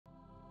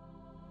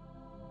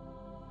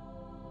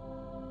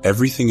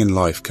Everything in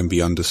life can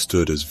be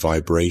understood as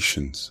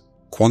vibrations.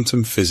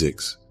 Quantum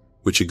physics,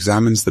 which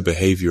examines the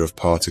behavior of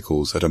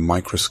particles at a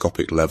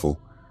microscopic level,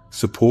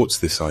 supports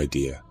this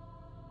idea.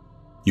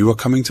 You are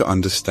coming to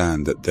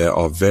understand that there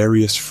are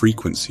various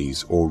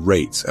frequencies or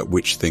rates at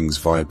which things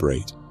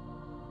vibrate.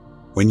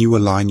 When you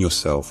align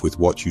yourself with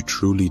what you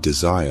truly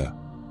desire,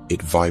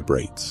 it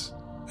vibrates,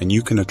 and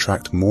you can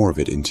attract more of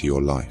it into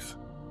your life.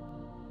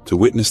 To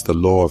witness the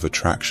law of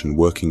attraction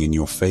working in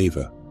your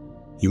favor,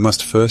 you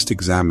must first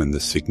examine the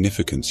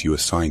significance you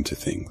assign to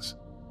things.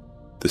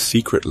 The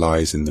secret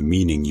lies in the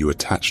meaning you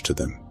attach to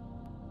them.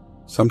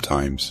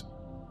 Sometimes,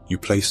 you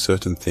place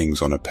certain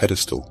things on a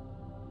pedestal,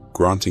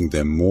 granting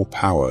them more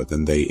power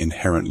than they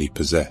inherently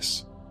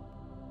possess.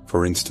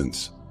 For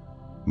instance,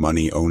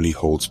 money only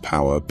holds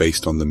power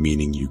based on the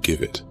meaning you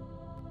give it.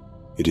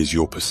 It is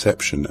your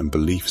perception and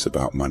beliefs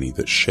about money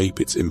that shape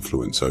its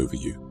influence over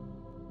you.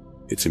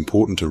 It's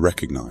important to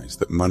recognize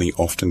that money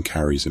often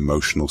carries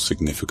emotional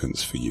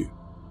significance for you,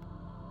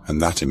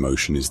 and that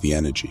emotion is the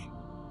energy.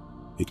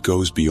 It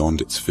goes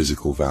beyond its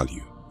physical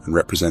value and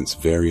represents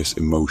various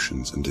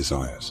emotions and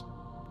desires.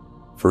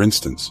 For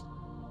instance,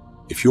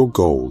 if your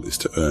goal is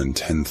to earn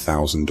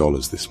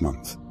 $10,000 this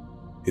month,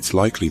 it's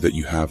likely that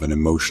you have an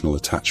emotional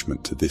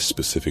attachment to this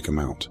specific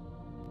amount.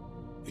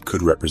 It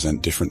could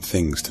represent different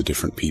things to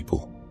different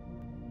people.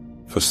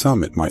 For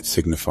some, it might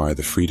signify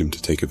the freedom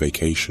to take a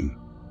vacation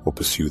or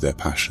pursue their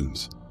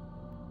passions.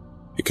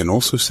 It can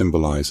also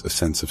symbolize a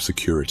sense of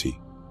security,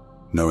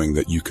 knowing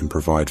that you can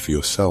provide for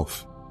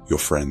yourself, your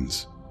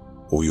friends,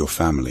 or your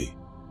family,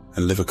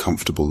 and live a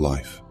comfortable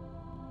life.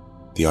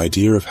 The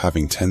idea of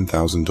having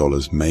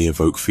 $10,000 may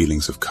evoke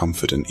feelings of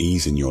comfort and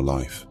ease in your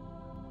life.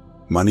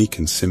 Money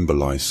can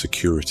symbolize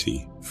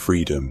security,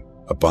 freedom,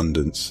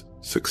 abundance,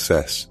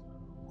 success,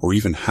 or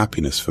even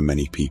happiness for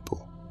many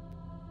people.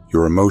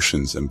 Your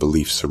emotions and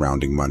beliefs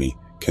surrounding money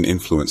can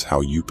influence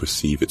how you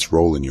perceive its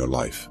role in your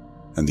life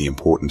and the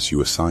importance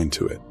you assign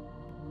to it.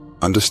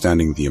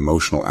 Understanding the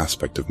emotional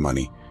aspect of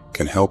money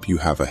can help you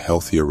have a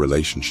healthier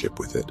relationship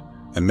with it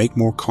and make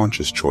more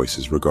conscious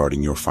choices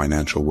regarding your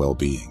financial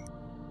well-being.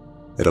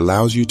 It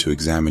allows you to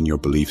examine your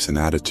beliefs and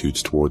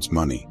attitudes towards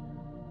money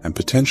and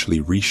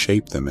potentially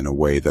reshape them in a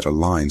way that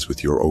aligns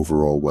with your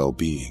overall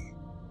well-being.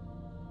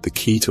 The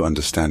key to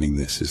understanding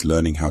this is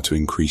learning how to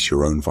increase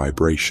your own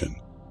vibration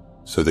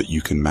so that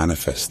you can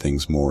manifest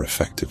things more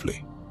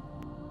effectively.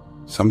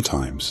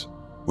 Sometimes,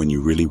 when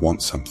you really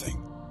want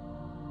something,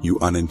 you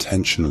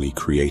unintentionally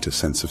create a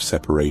sense of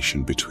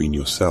separation between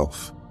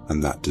yourself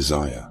and that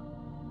desire.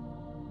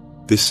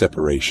 This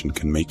separation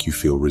can make you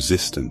feel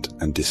resistant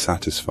and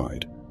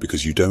dissatisfied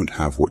because you don't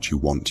have what you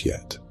want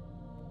yet.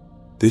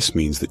 This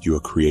means that you are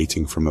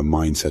creating from a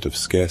mindset of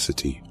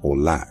scarcity or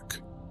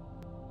lack.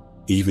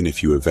 Even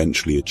if you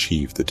eventually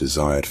achieve the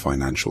desired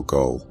financial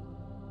goal,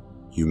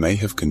 you may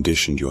have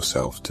conditioned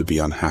yourself to be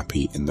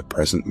unhappy in the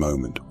present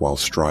moment while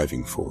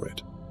striving for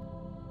it.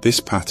 This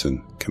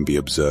pattern can be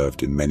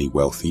observed in many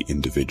wealthy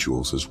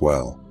individuals as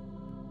well.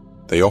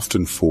 They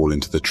often fall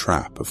into the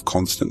trap of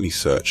constantly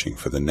searching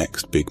for the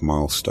next big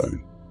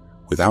milestone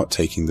without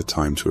taking the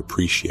time to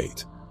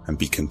appreciate and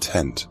be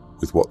content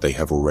with what they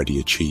have already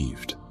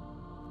achieved.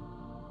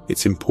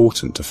 It's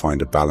important to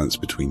find a balance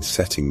between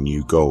setting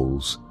new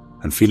goals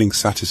and feeling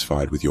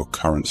satisfied with your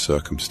current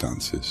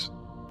circumstances.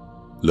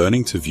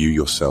 Learning to view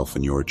yourself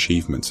and your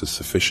achievements as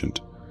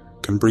sufficient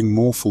can bring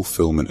more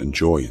fulfillment and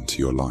joy into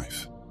your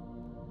life.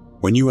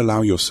 When you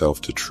allow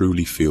yourself to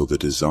truly feel the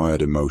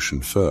desired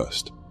emotion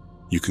first,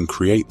 you can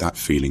create that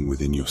feeling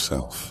within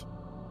yourself.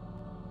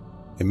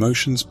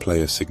 Emotions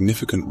play a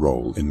significant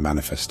role in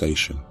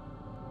manifestation.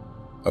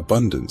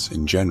 Abundance,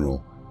 in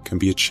general, can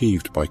be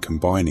achieved by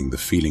combining the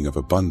feeling of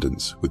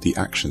abundance with the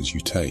actions you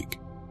take.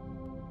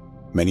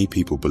 Many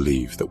people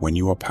believe that when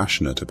you are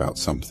passionate about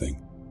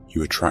something,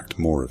 you attract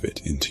more of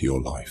it into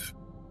your life.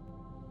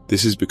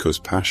 This is because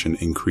passion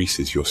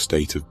increases your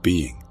state of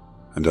being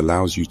and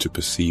allows you to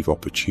perceive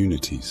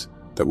opportunities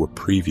that were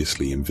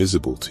previously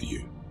invisible to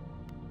you.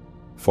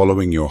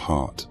 Following your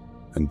heart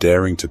and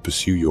daring to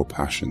pursue your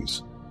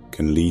passions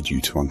can lead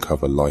you to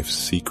uncover life's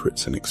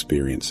secrets and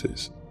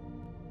experiences.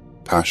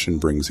 Passion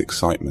brings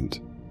excitement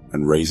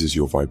and raises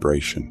your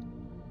vibration,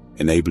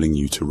 enabling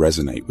you to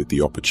resonate with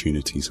the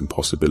opportunities and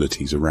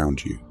possibilities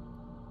around you.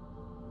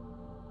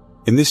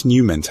 In this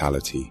new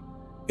mentality,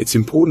 it's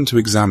important to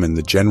examine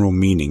the general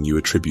meaning you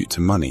attribute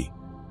to money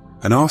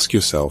and ask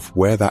yourself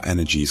where that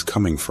energy is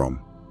coming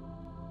from.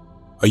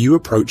 Are you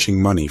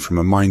approaching money from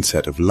a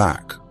mindset of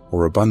lack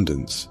or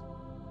abundance?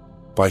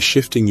 By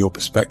shifting your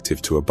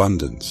perspective to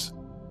abundance,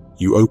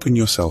 you open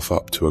yourself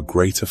up to a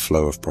greater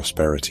flow of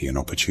prosperity and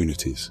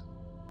opportunities.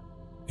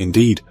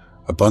 Indeed,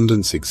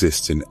 abundance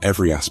exists in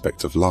every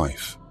aspect of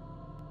life.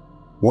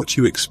 What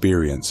you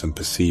experience and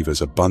perceive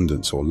as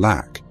abundance or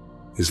lack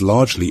is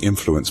largely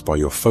influenced by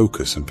your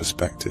focus and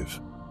perspective.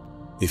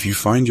 If you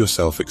find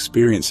yourself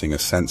experiencing a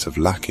sense of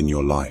lack in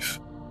your life,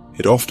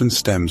 it often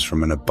stems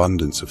from an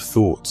abundance of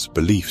thoughts,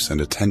 beliefs,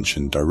 and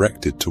attention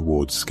directed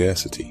towards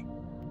scarcity.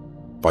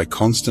 By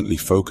constantly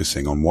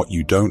focusing on what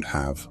you don't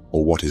have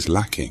or what is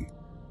lacking,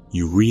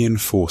 you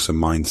reinforce a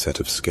mindset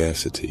of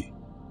scarcity,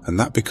 and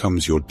that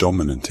becomes your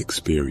dominant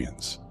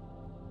experience.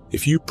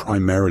 If you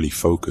primarily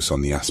focus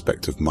on the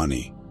aspect of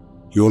money,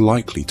 you're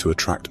likely to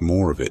attract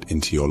more of it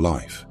into your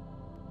life.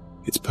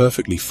 It's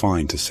perfectly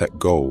fine to set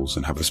goals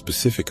and have a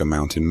specific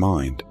amount in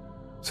mind,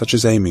 such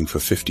as aiming for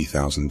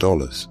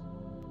 $50,000.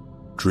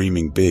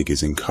 Dreaming big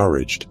is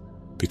encouraged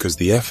because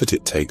the effort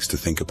it takes to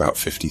think about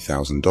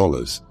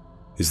 $50,000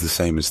 is the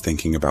same as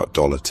thinking about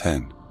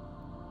 $10.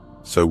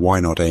 So why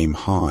not aim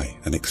high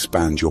and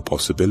expand your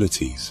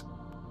possibilities?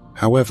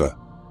 However,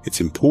 it's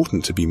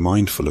important to be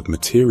mindful of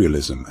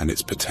materialism and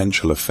its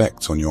potential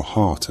effects on your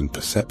heart and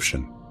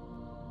perception.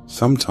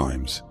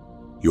 Sometimes,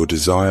 your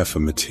desire for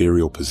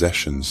material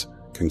possessions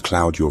can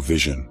cloud your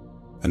vision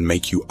and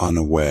make you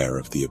unaware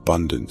of the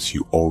abundance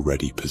you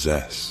already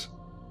possess.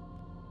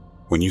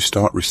 When you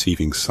start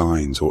receiving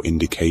signs or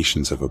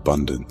indications of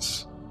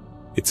abundance,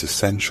 it's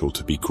essential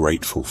to be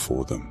grateful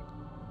for them.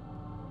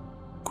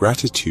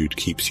 Gratitude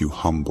keeps you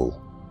humble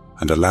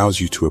and allows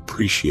you to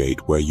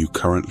appreciate where you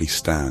currently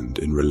stand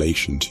in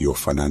relation to your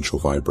financial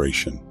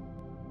vibration.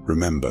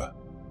 Remember,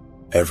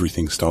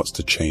 everything starts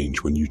to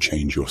change when you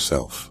change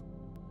yourself.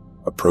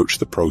 Approach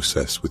the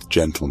process with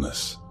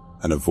gentleness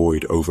and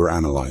avoid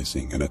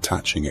overanalyzing and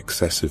attaching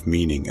excessive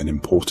meaning and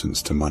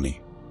importance to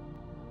money.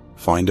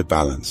 Find a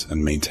balance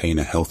and maintain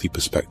a healthy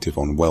perspective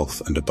on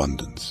wealth and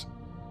abundance.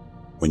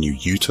 When you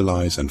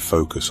utilize and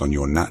focus on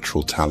your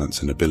natural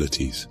talents and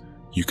abilities,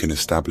 you can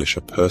establish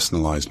a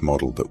personalized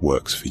model that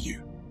works for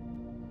you.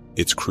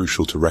 It's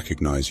crucial to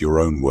recognize your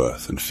own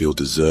worth and feel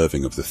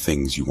deserving of the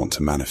things you want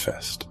to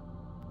manifest.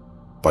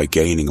 By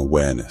gaining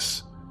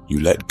awareness, you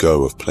let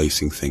go of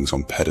placing things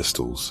on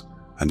pedestals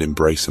and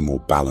embrace a more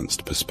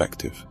balanced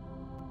perspective.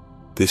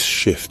 This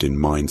shift in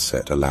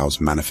mindset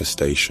allows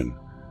manifestation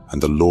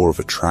and the law of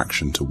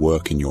attraction to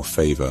work in your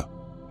favor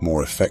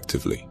more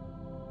effectively.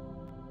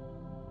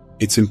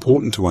 It's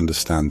important to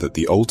understand that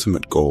the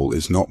ultimate goal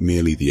is not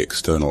merely the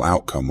external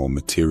outcome or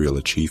material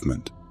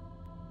achievement.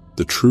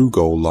 The true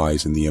goal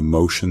lies in the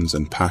emotions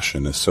and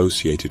passion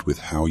associated with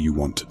how you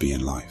want to be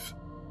in life.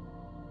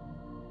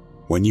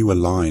 When you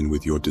align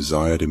with your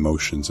desired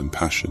emotions and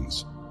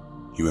passions,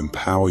 you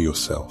empower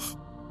yourself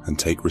and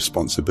take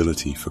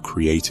responsibility for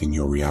creating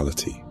your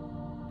reality.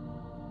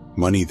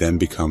 Money then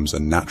becomes a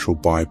natural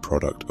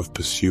byproduct of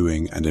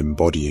pursuing and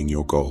embodying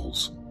your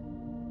goals.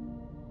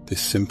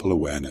 This simple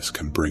awareness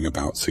can bring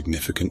about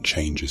significant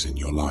changes in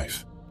your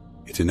life.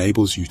 It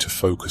enables you to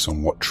focus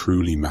on what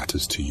truly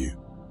matters to you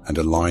and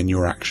align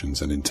your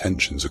actions and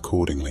intentions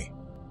accordingly.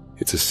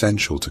 It's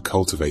essential to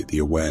cultivate the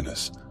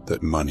awareness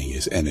that money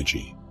is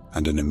energy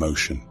and an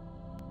emotion.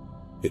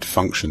 It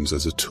functions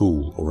as a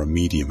tool or a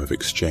medium of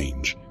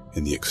exchange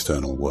in the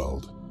external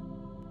world.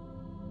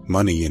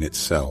 Money in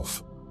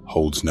itself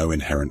holds no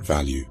inherent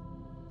value,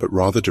 but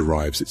rather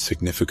derives its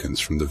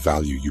significance from the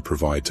value you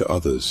provide to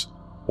others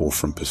or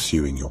from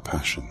pursuing your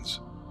passions.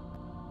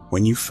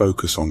 When you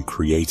focus on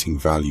creating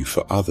value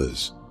for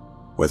others,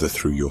 whether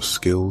through your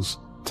skills,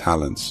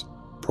 talents,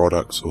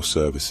 products, or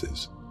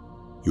services,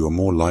 you are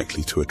more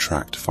likely to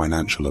attract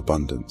financial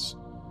abundance.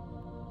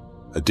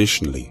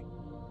 Additionally,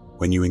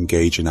 when you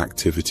engage in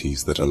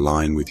activities that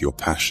align with your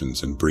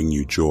passions and bring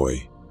you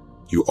joy,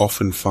 you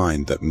often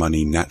find that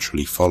money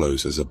naturally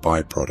follows as a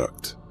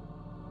byproduct.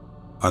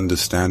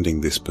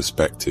 Understanding this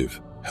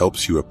perspective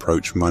helps you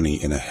approach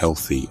money in a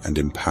healthy and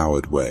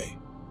empowered way.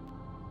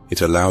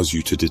 It allows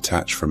you to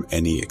detach from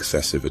any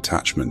excessive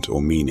attachment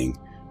or meaning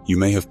you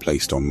may have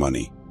placed on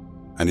money,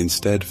 and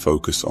instead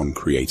focus on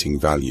creating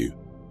value,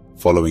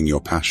 following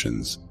your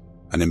passions,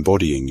 and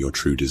embodying your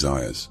true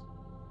desires.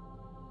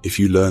 If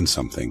you learn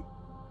something,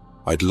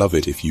 I'd love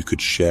it if you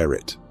could share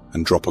it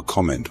and drop a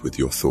comment with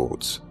your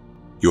thoughts.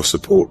 Your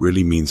support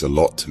really means a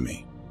lot to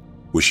me.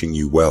 Wishing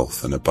you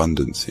wealth and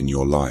abundance in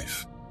your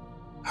life.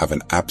 Have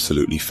an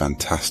absolutely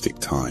fantastic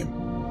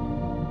time.